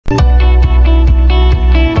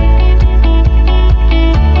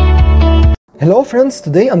Hello friends,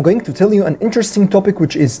 today I'm going to tell you an interesting topic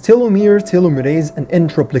which is telomere, telomerase and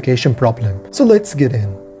end replication problem. So let's get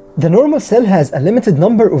in. The normal cell has a limited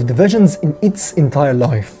number of divisions in its entire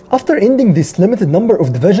life. After ending this limited number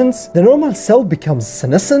of divisions, the normal cell becomes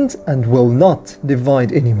senescent and will not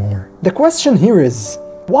divide anymore. The question here is,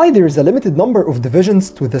 why there is a limited number of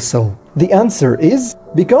divisions to the cell? The answer is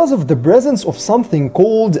because of the presence of something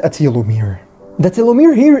called a telomere. The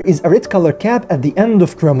telomere here is a red color cap at the end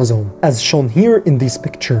of chromosome, as shown here in this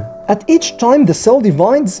picture. At each time the cell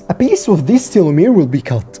divides, a piece of this telomere will be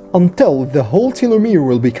cut, until the whole telomere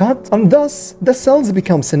will be cut, and thus the cells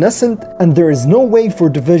become senescent and there is no way for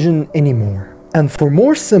division anymore. And for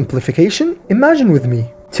more simplification, imagine with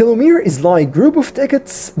me. Telomere is like a group of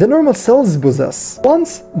tickets the normal cells possess.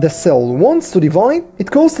 Once the cell wants to divide, it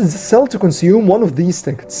causes the cell to consume one of these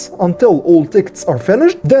tickets. Until all tickets are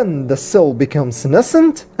finished, then the cell becomes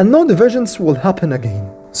senescent and no divisions will happen again.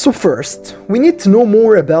 So first, we need to know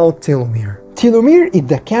more about telomere. Telomere is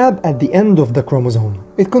the cap at the end of the chromosome.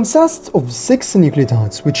 It consists of 6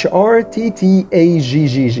 nucleotides, which are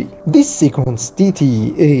TTAGGG. This sequence,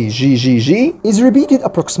 TTAGGG, is repeated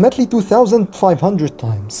approximately 2,500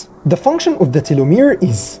 times. The function of the telomere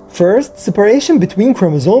is, first, separation between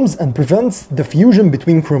chromosomes and prevents the fusion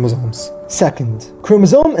between chromosomes. Second,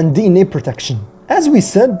 chromosome and DNA protection. As we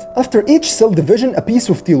said, after each cell division, a piece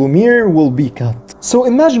of telomere will be cut. So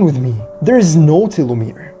imagine with me, there is no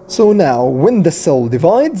telomere. So now, when the cell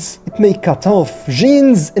divides, it may cut off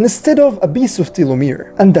genes instead of a piece of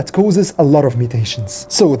telomere, and that causes a lot of mutations.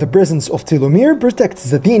 So the presence of telomere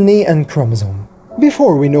protects the DNA and chromosome.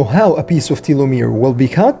 Before we know how a piece of telomere will be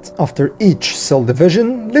cut after each cell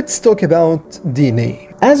division, let's talk about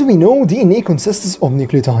DNA. As we know, DNA consists of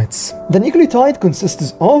nucleotides. The nucleotide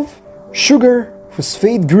consists of sugar,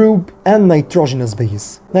 phosphate group, and nitrogenous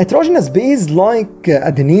base. Nitrogenous base like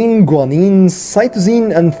adenine, guanine,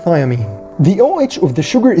 cytosine, and thymine. The OH of the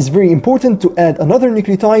sugar is very important to add another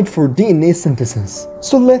nucleotide for DNA synthesis.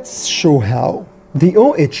 So let's show how. The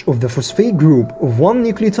OH of the phosphate group of one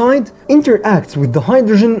nucleotide interacts with the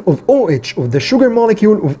hydrogen of OH of the sugar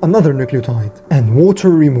molecule of another nucleotide, and water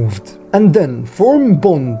removed, and then form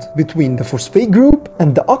bond between the phosphate group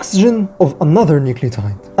and the oxygen of another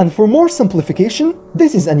nucleotide. And for more simplification,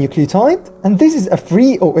 this is a nucleotide and this is a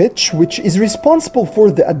free OH which is responsible for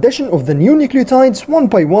the addition of the new nucleotides one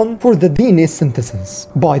by one for the DNA synthesis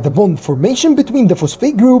by the bond formation between the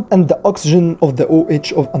phosphate group and the oxygen of the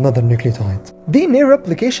OH of another nucleotide. DNA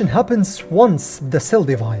replication happens once the cell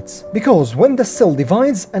divides, because when the cell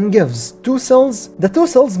divides and gives two cells, the two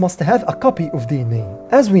cells must have a copy of DNA.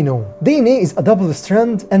 As we know, DNA is a double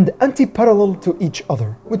strand and anti-parallel to each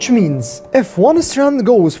other, which means if one strand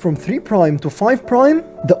goes from 3' to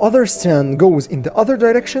 5', the other strand goes in the other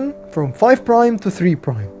direction from 5' to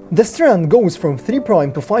 3'. The strand goes from 3'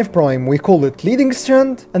 to 5', we call it leading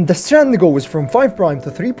strand, and the strand goes from 5'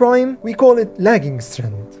 to 3', we call it lagging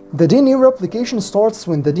strand. The DNA replication starts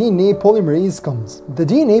when the DNA polymerase comes. The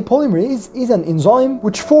DNA polymerase is an enzyme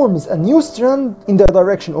which forms a new strand in the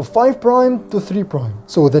direction of 5' to 3'.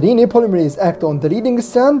 So the DNA polymerase acts on the leading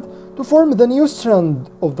strand to form the new strand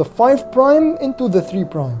of the 5' into the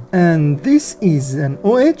 3'. And this is an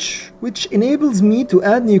OH which enables me to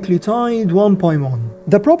add nucleotide one by one.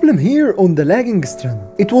 The problem here on the lagging strand,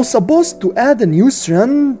 it was supposed to add a new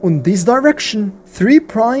strand on this direction, 3'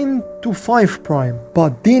 to 5',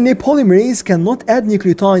 but DNA polymerase cannot add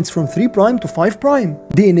nucleotides from 3' to 5'.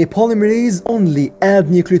 DNA polymerase only add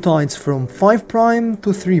nucleotides from 5' to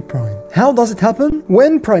 3'. How does it happen?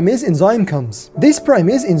 When primase enzyme comes. This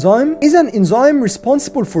primase enzyme is an enzyme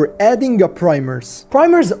responsible for adding primers.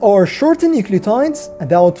 Primers are shortened nucleotides,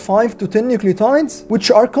 about 5 to 10 nucleotides, which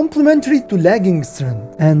are complementary to lagging strand.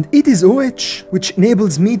 And it is OH which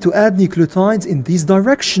enables me to add nucleotides in this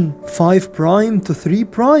direction, 5' to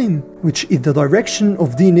 3', which is the direction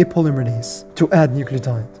of DNA polymerase to add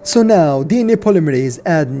nucleotide. So now DNA polymerase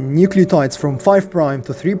add nucleotides from 5'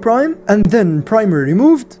 to 3', and then primer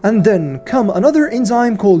removed, and then come another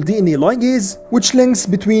enzyme called DNA ligase, which links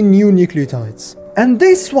between new nucleotides. And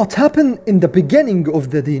this is what happened in the beginning of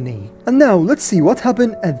the DNA. And now let's see what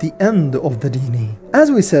happened at the end of the DNA. As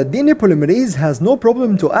we said, DNA polymerase has no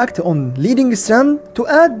problem to act on leading strand to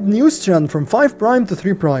add new strand from 5' to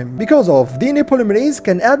 3', because of DNA polymerase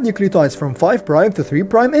can add nucleotides from 5' to 3'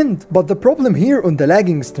 end. But the problem here on the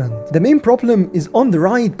lagging strand, the main problem is on the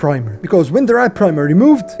right primer, because when the right primer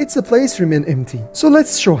removed, its place remain empty. So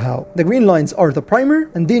let's show how. The green lines are the primer,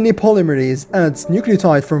 and DNA polymerase adds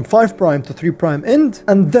nucleotide from 5' to 3' end,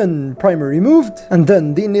 and then primer removed, and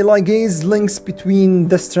then DNA ligase links between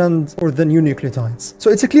the strand or the new nucleotides. So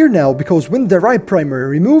it's clear now, because when the right primer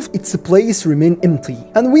removed, its place remain empty.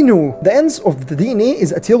 And we know the ends of the DNA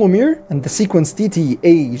is a telomere and the sequence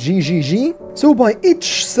TTAGGG. So by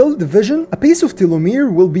each cell division, a piece of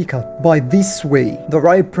telomere will be cut by this way. The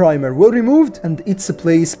right primer will removed and its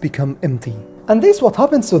place become empty. And this is what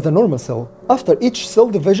happens to the normal cell. After each cell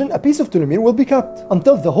division, a piece of telomere will be cut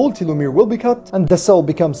until the whole telomere will be cut and the cell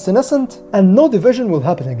becomes senescent and no division will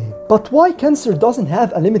happen again. But why cancer doesn't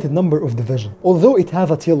have a limited number of division, although it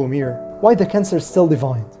have a telomere? Why the cancer still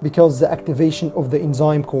divide? Because the activation of the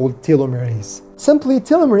enzyme called telomerase. Simply,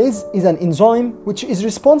 telomerase is an enzyme which is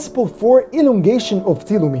responsible for elongation of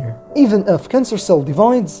telomere. Even if cancer cell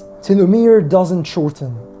divides, telomere doesn't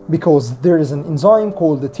shorten, because there is an enzyme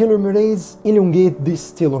called the telomerase elongate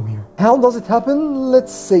this telomere. How does it happen?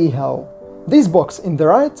 Let's say how. This box in the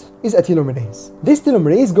right is a telomerase. This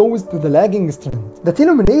telomerase goes to the lagging strand. The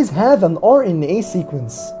telomerase have an RNA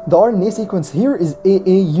sequence. The RNA sequence here is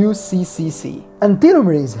AAUCCC. And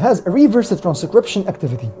telomerase has a reverse transcription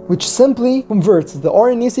activity, which simply converts the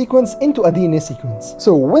RNA sequence into a DNA sequence.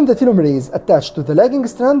 So when the telomerase attached to the lagging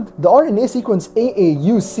strand, the RNA sequence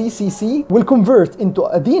AAUCCC will convert into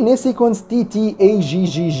a DNA sequence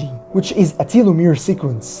TTAGGG, which is a telomere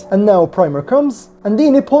sequence. And now primer comes, and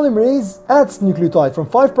DNA polymerase adds nucleotide from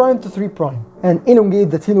 5' to 3' and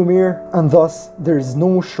elongate the telomere, and thus there is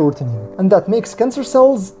no shortening. And that makes cancer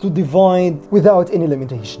cells to divide without any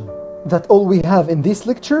limitation. That's all we have in this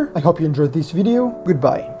lecture. I hope you enjoyed this video.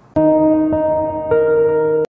 Goodbye.